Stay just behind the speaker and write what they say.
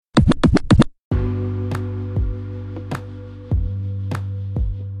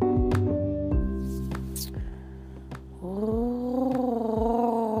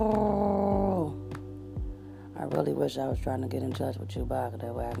wish I was trying to get in touch with Chewbacca.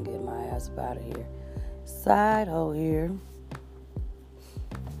 That way I can get my ass up out of here. Side hoe here.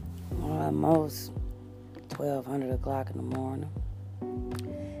 Almost 1200 o'clock in the morning.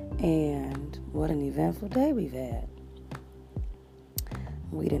 And what an eventful day we've had.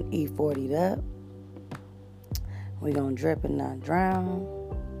 We done E40'd up. We gonna drip and not drown.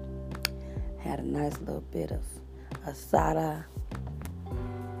 Had a nice little bit of asada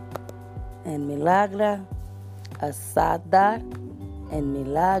and milagra. Asada and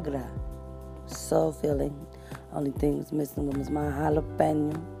milagra. So filling. Only thing was missing was my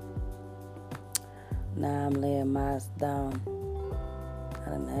jalapeno. Now I'm laying my ass down. I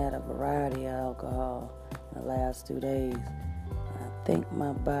done had a variety of alcohol in the last 2 days. I think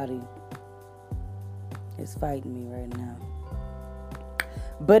my body is fighting me right now.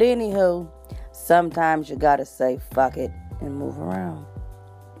 But anywho, sometimes you gotta say fuck it and move around.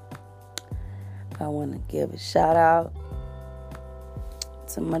 I want to give a shout out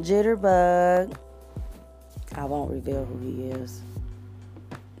to my jitterbug. I won't reveal who he is.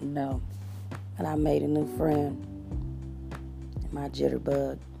 No. And I made a new friend. My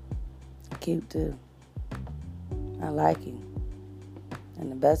jitterbug. Cute too. I like him.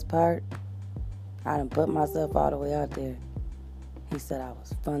 And the best part, I done put myself all the way out there. He said I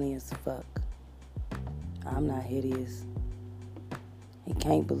was funny as fuck. I'm not hideous. He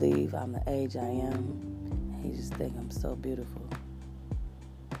can't believe I'm the age I am. He just think I'm so beautiful.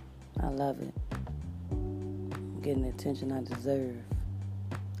 I love it. I'm getting the attention I deserve.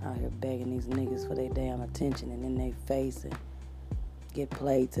 Out here begging these niggas for their damn attention and in their face and get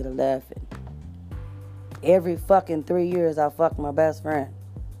played to the left. And every fucking 3 years I fuck my best friend.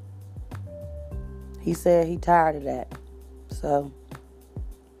 He said he tired of that. So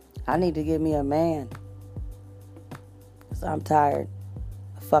I need to get me a man. Cause I'm tired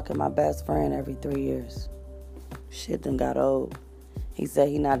of fucking my best friend every 3 years. Shit done got old. He said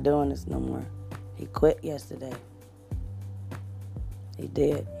he not doing this no more. He quit yesterday. He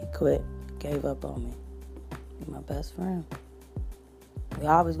did. He quit. Gave up on me. He's my best friend. We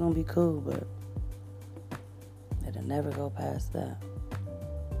always gonna be cool, but it'll never go past that.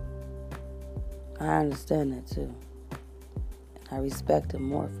 I understand that too. And I respect him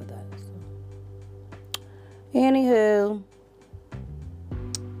more for that. So. Anywho,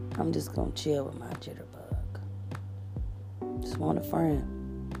 I'm just gonna chill with my jitterbug. Just want a friend.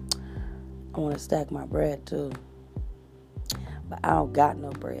 I want to stack my bread too. But I don't got no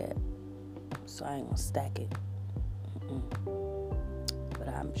bread, so I ain't gonna stack it. But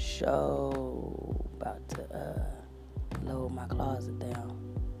I'm sure about to load my closet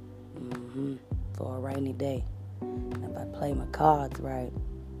down for a rainy day. And if I play my cards right,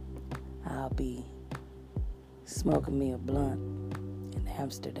 I'll be smoking me a blunt in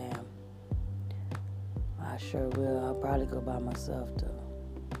Amsterdam. I sure will. I'll probably go by myself too.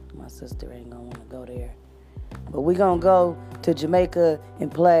 My sister ain't gonna want to go there. But we gonna go to Jamaica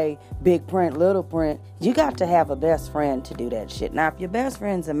and play Big Print, Little Print. You got to have a best friend to do that shit. Now, if your best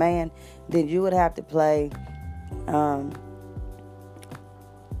friend's a man, then you would have to play Oh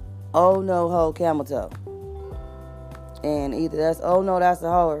No Ho Camel Toe. And either that's Oh No That's a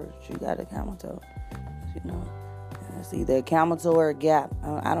Hoe, or she got a camel toe. You know, it's either a camel toe or a gap.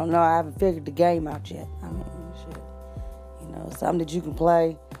 I don't know. I haven't figured the game out yet. I mean, shit. You know, something that you can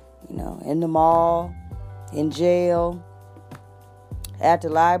play, you know, in the mall, in jail, at the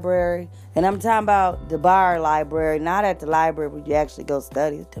library. And I'm talking about the bar library, not at the library where you actually go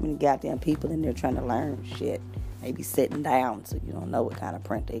study. There's too many goddamn people in there trying to learn shit. Maybe sitting down so you don't know what kind of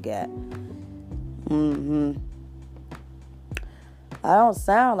print they got. I don't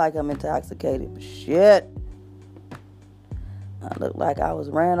sound like I'm intoxicated, but shit. I look like I was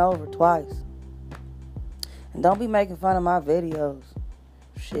ran over twice. And don't be making fun of my videos.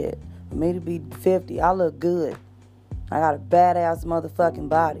 Shit. For me to be 50, I look good. I got a badass motherfucking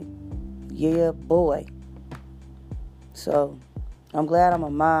body. Yeah, boy. So, I'm glad I'm a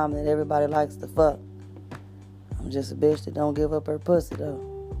mom that everybody likes to fuck. I'm just a bitch that don't give up her pussy, though.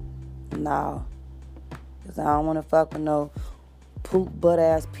 Nah. Because I don't want to fuck with no poop butt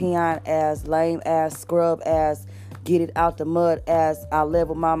ass, peon ass, lame ass, scrub ass, get it out the mud ass. I live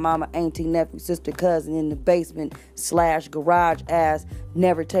with my mama, auntie, nephew, sister, cousin in the basement / garage ass,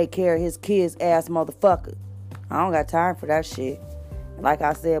 never take care of his kids ass motherfucker. I don't got time for that shit. Like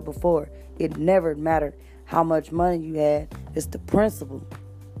I said before, it never mattered how much money you had. It's the principle.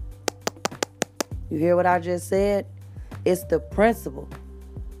 You hear what I just said? It's the principle.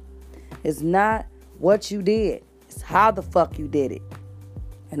 It's not what you did. It's how the fuck you did it.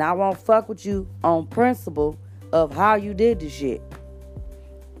 And I won't fuck with you on principle of how you did the shit.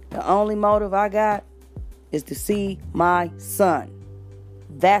 The only motive I got is to see my son.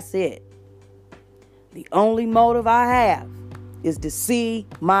 That's it. The only motive I have is to see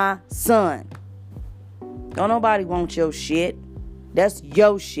my son. Don't nobody want your shit. That's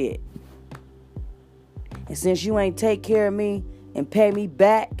your shit. And since you ain't take care of me and pay me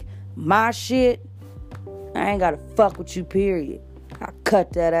back my shit, I ain't gotta fuck with you, period. I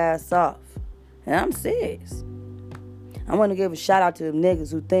cut that ass off. And I'm serious. I want to give a shout out to them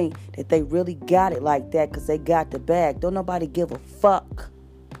niggas who think that they really got it like that because they got the bag. Don't nobody give a fuck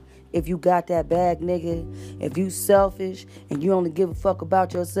if you got that bag, nigga. If you selfish and you only give a fuck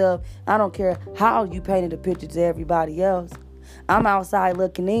about yourself, I don't care how you painted the picture to everybody else. I'm outside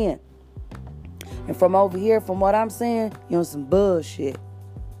looking in. And from over here, from what I'm saying, you on some bullshit.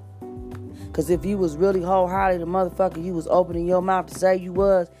 Because if you was really wholehearted, the motherfucker you was opening your mouth to say you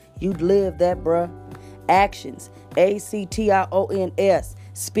was, you'd live that, bruh. Actions, ACTIONS,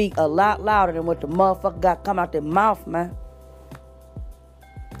 speak a lot louder than what the motherfucker got come out their mouth, man.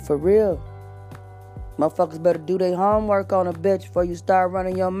 For real. Motherfuckers better do their homework on a bitch before you start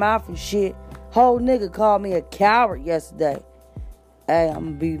running your mouth and shit. Whole nigga called me a coward yesterday. Hey, I'm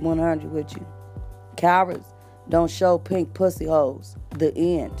gonna be 100 with you. Cowards don't show pink pussy holes. The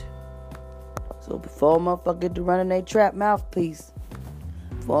end. So before a motherfucker get to running their trap mouthpiece,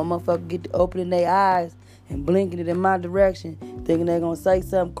 before a motherfucker get to opening their eyes and blinking it in my direction, thinking they're gonna say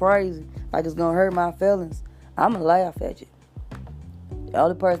something crazy, like it's gonna hurt my feelings, I'ma laugh at you. The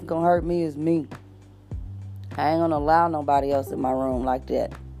only person gonna hurt me is me. I ain't gonna allow nobody else in my room like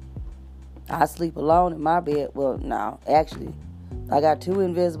that. I sleep alone in my bed. Well, no, actually, I got 2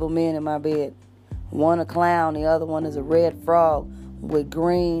 invisible men in my bed. One a clown, the other one is a red frog with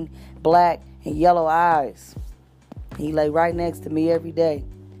green, black, and yellow eyes. He lay right next to me every day.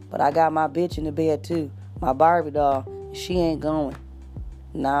 But I got my bitch in the bed too. My Barbie doll. She ain't going.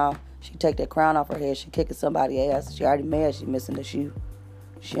 Nah, she take that crown off her head. She kicking somebody's ass. She already mad she missing the shoe.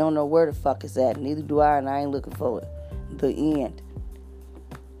 She don't know where the fuck it's at. Neither do I, and I ain't looking for it. The end.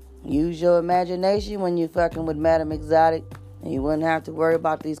 Use your imagination when you're fucking with Madam Exotic. And you wouldn't have to worry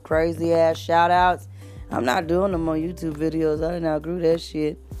about these crazy ass shout outs. I'm not doing them on YouTube videos. I didn't outgrew that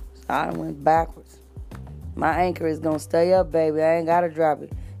shit. I went backwards. My anchor is gonna stay up, baby. I ain't gotta drop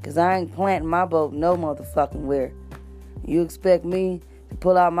it. Cause I ain't planting my boat no motherfucking where. You expect me to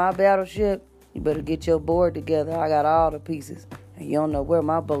pull out my battleship? You better get your board together. I got all the pieces. And you don't know where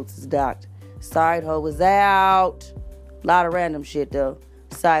my boats is docked. Side hoe is out. A lot of random shit though.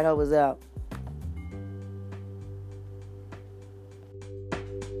 Side hoe is out.